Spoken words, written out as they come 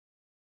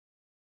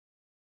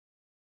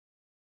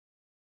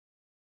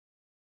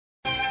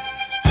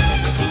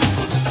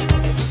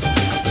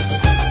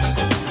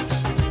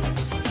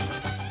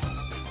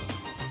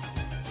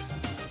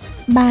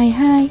Bài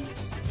 2.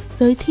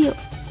 Giới thiệu.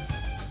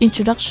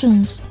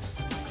 Introductions.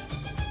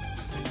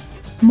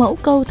 Mẫu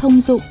câu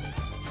thông dụng.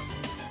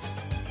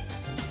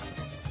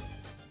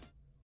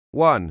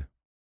 1.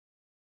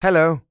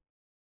 Hello.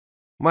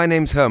 My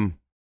name's Hum.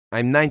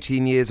 I'm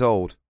 19 years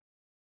old.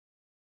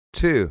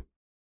 2.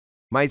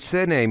 My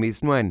surname is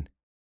Nguyen.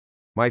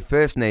 My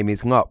first name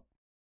is Ngop.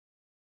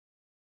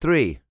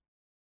 3.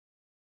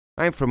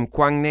 I'm from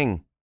Quang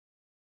Ninh.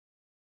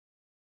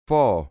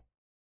 4.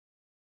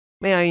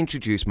 May I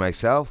introduce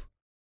myself?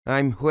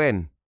 I'm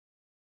Huen.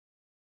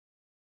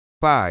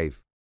 5.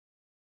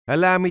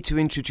 Allow me to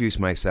introduce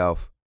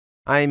myself.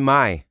 I'm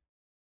Mai.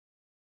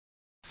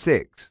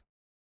 6.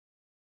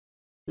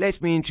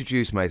 Let me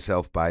introduce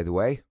myself, by the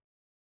way.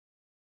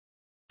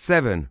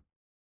 7.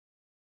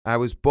 I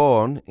was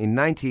born in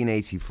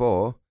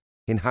 1984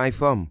 in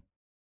Haiphong.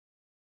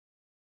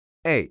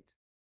 8.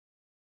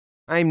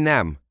 I'm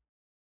Nam,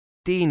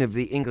 Dean of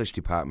the English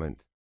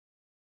Department.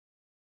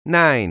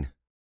 9.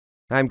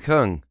 I'm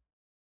Kung,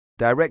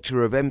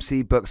 Director of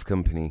MC Bucks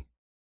Company.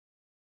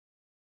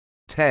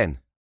 10.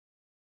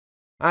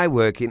 I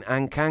work in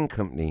An Kang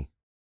Company.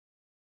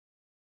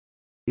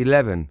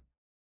 11.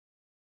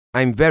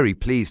 I'm very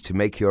pleased to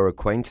make your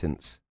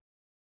acquaintance.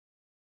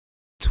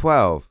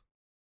 12.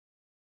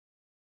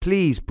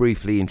 Please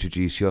briefly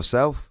introduce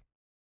yourself.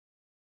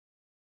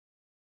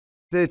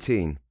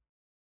 13.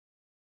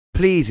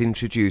 Please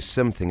introduce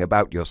something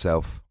about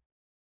yourself.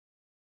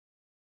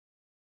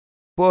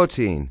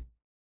 14.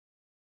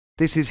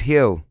 This is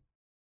Hill.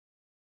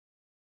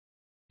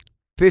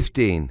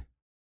 15.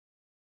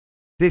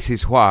 This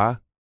is Hua,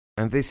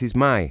 and this is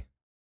Mai.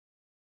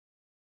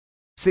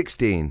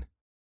 16.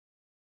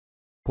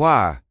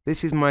 Hua,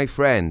 this is my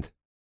friend,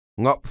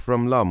 Ngop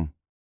from Lom.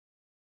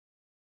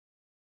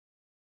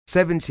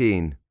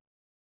 17.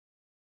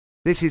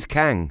 This is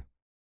Kang.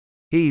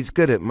 He's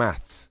good at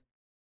maths.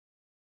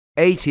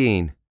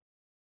 18.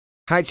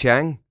 Hi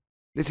Chang,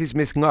 this is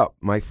Miss Ngop,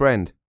 my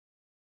friend.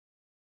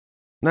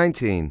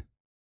 19.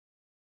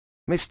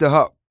 Mr.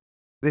 Hop,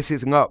 this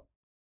is Ngop,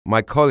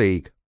 my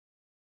colleague.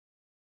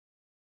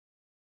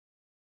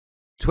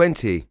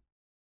 20.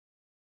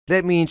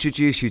 Let me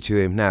introduce you to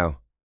him now.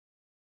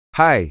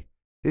 Hi,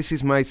 this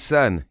is my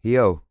son,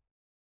 Hio.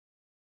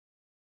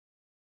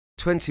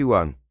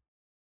 21.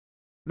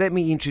 Let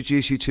me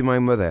introduce you to my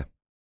mother.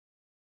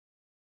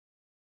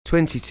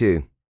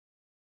 22.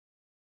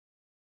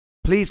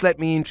 Please let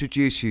me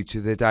introduce you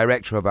to the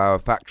director of our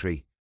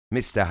factory,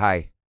 Mr.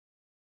 Hai.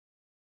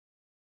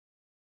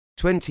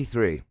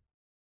 23.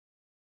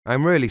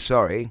 I'm really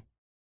sorry.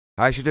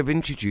 I should have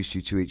introduced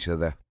you to each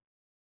other.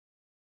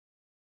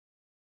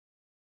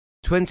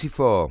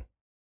 24.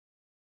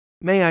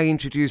 May I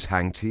introduce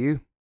Hang to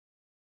you?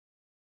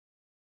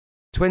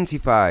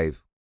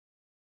 25.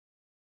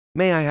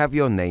 May I have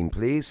your name,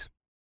 please?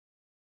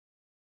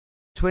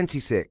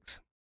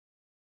 26.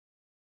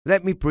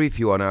 Let me brief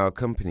you on our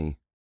company.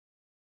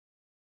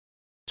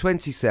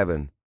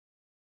 27.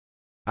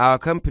 Our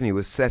company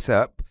was set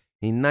up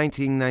in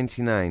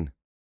 1999.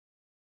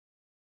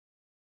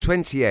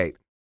 28.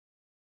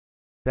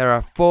 There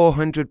are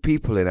 400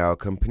 people in our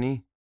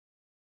company.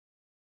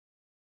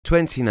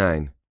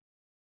 29.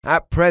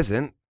 At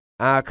present,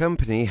 our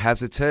company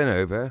has a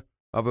turnover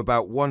of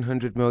about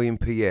 100 million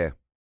per year.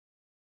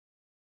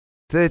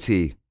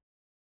 30.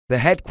 The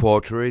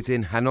headquarters is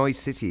in Hanoi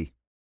City.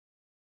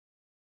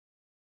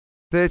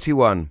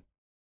 31.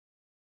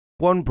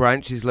 One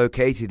branch is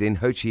located in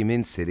Ho Chi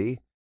Minh City.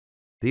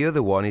 The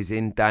other one is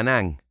in Da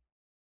Nang.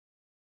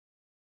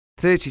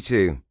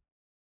 32.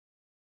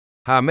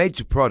 Our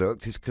major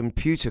product is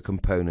computer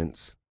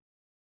components.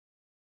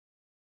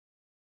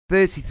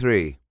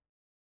 33.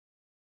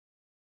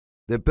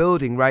 The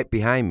building right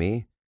behind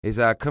me is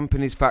our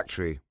company's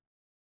factory.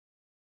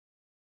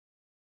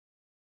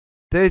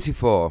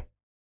 34.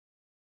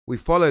 We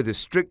follow the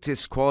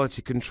strictest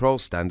quality control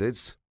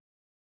standards.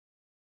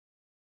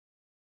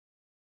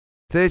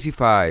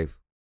 35.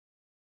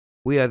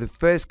 We are the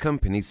first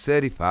company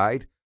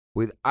certified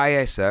with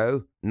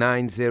ISO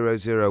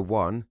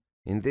 9001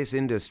 in this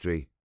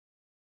industry.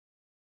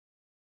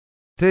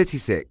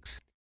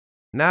 36.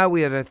 Now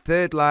we are the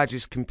third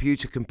largest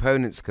computer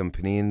components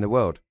company in the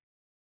world.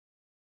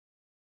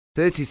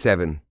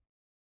 37.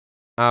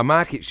 Our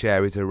market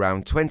share is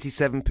around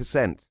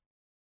 27%.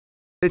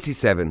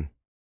 37.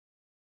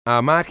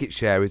 Our market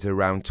share is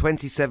around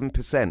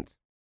 27%.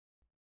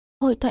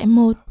 Hội thoại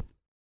 1.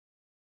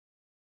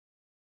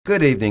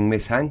 Good evening,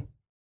 Miss Hang.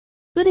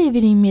 Good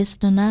evening,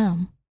 Mr.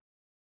 Nam.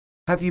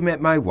 Have you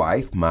met my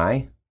wife,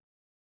 Mai?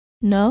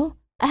 No,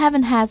 I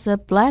haven't had the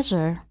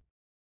pleasure.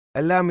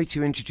 Allow me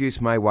to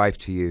introduce my wife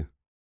to you.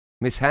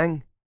 Miss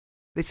Hang,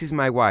 this is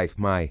my wife,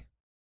 Mai.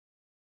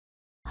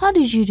 How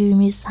did you do,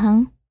 Miss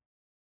Hang?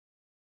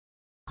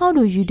 How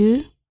do you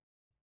do?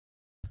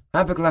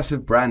 Have a glass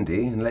of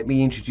brandy and let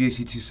me introduce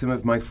you to some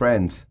of my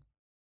friends.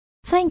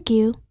 Thank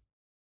you.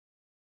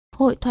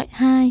 Hội thoại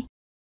 2.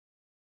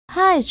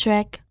 Hi,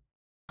 Jack.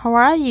 How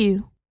are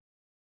you?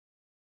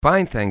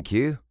 Fine, thank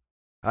you.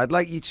 I'd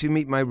like you to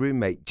meet my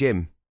roommate,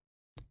 Jim.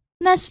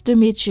 Nice to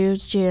meet you,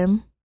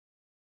 Jim.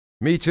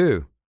 Me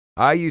too.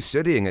 Are you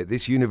studying at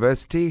this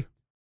university?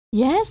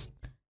 Yes,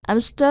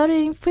 I'm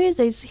studying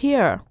physics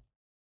here.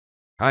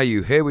 Are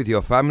you here with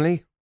your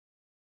family?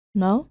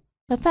 No,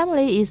 my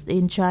family is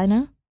in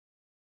China.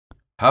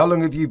 How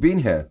long have you been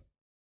here?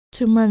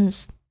 2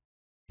 months.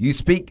 You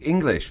speak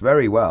English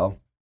very well.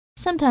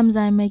 Sometimes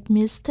I make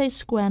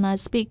mistakes when I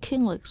speak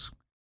English.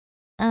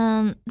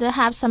 And they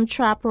have some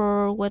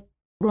trouble with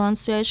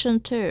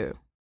pronunciation too.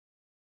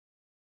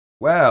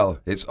 Well,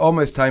 it's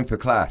almost time for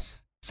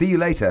class. See you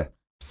later.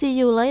 See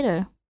you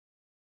later.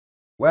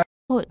 Well,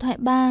 Hội thoại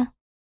 3.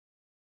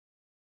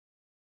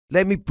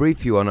 let me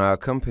brief you on our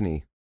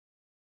company.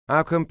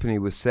 Our company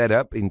was set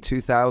up in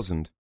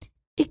 2000.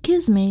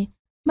 Excuse me,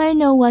 may I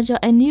know what your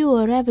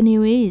annual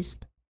revenue is?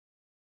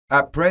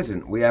 At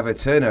present, we have a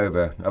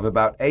turnover of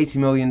about $80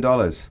 million.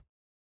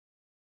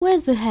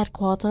 Where's the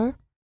headquarters?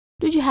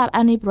 Do you have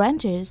any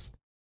branches?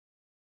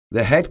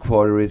 The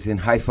headquarters is in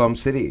Haiphong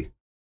City.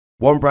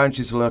 One branch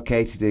is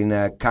located in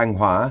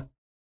Canghua,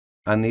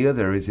 and the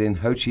other is in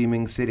Ho Chi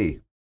Minh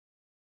City.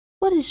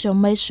 What is your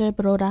major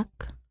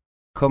product?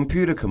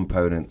 Computer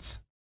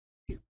components.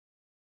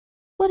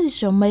 What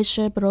is your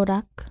major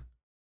product?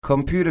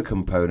 Computer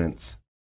components.